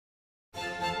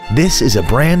This is a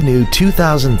brand new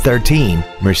 2013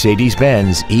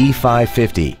 Mercedes-Benz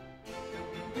E550.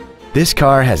 This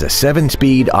car has a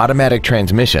 7-speed automatic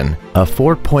transmission, a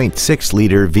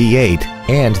 4.6-liter V8,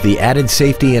 and the added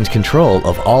safety and control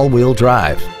of all-wheel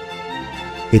drive.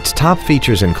 Its top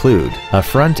features include a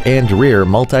front and rear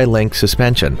multi-link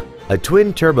suspension, a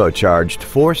twin turbocharged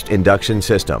forced induction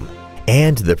system,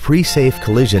 and the pre-safe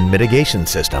collision mitigation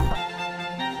system.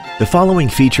 The following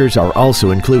features are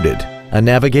also included: a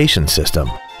navigation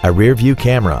system, a rear-view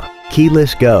camera,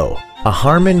 keyless go, a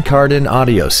Harman Kardon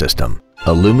audio system,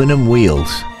 aluminum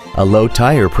wheels, a low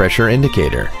tire pressure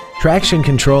indicator, traction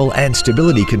control and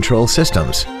stability control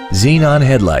systems, xenon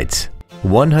headlights,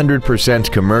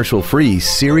 100% commercial-free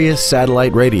Sirius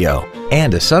satellite radio,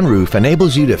 and a sunroof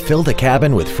enables you to fill the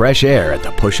cabin with fresh air at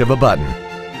the push of a button.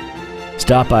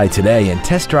 Stop by today and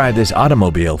test drive this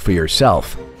automobile for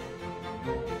yourself.